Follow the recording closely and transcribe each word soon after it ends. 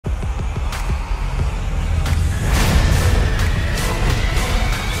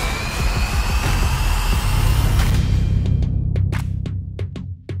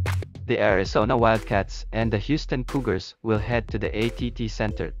The Arizona Wildcats and the Houston Cougars will head to the AT&T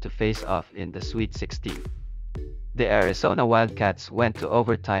Center to face off in the Sweet 16. The Arizona Wildcats went to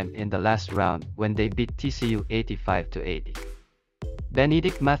overtime in the last round when they beat TCU 85-80.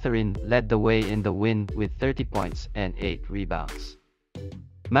 Benedict Mathurin led the way in the win with 30 points and 8 rebounds.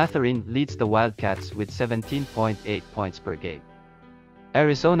 Mathurin leads the Wildcats with 17.8 points per game.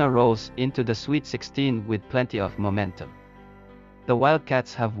 Arizona rolls into the Sweet 16 with plenty of momentum. The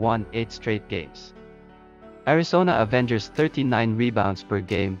Wildcats have won 8 straight games. Arizona avengers 39 rebounds per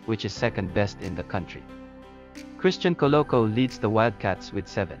game, which is second best in the country. Christian Coloco leads the Wildcats with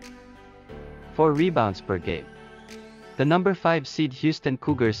 7.4 rebounds per game. The number 5 seed Houston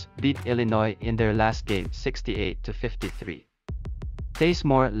Cougars beat Illinois in their last game 68-53. Tace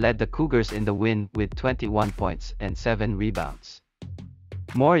Moore led the Cougars in the win with 21 points and 7 rebounds.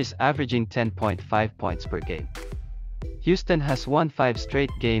 Moore is averaging 10.5 points per game. Houston has won 5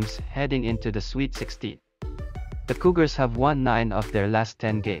 straight games heading into the Sweet 16. The Cougars have won 9 of their last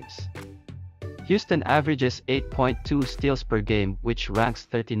 10 games. Houston averages 8.2 steals per game, which ranks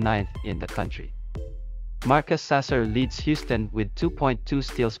 39th in the country. Marcus Sasser leads Houston with 2.2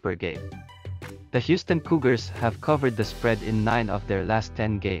 steals per game. The Houston Cougars have covered the spread in 9 of their last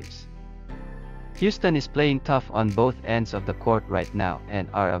 10 games. Houston is playing tough on both ends of the court right now and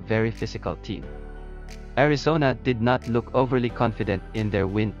are a very physical team. Arizona did not look overly confident in their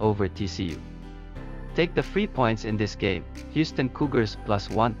win over TCU. Take the free points in this game, Houston Cougars plus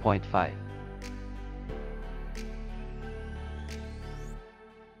 1.5.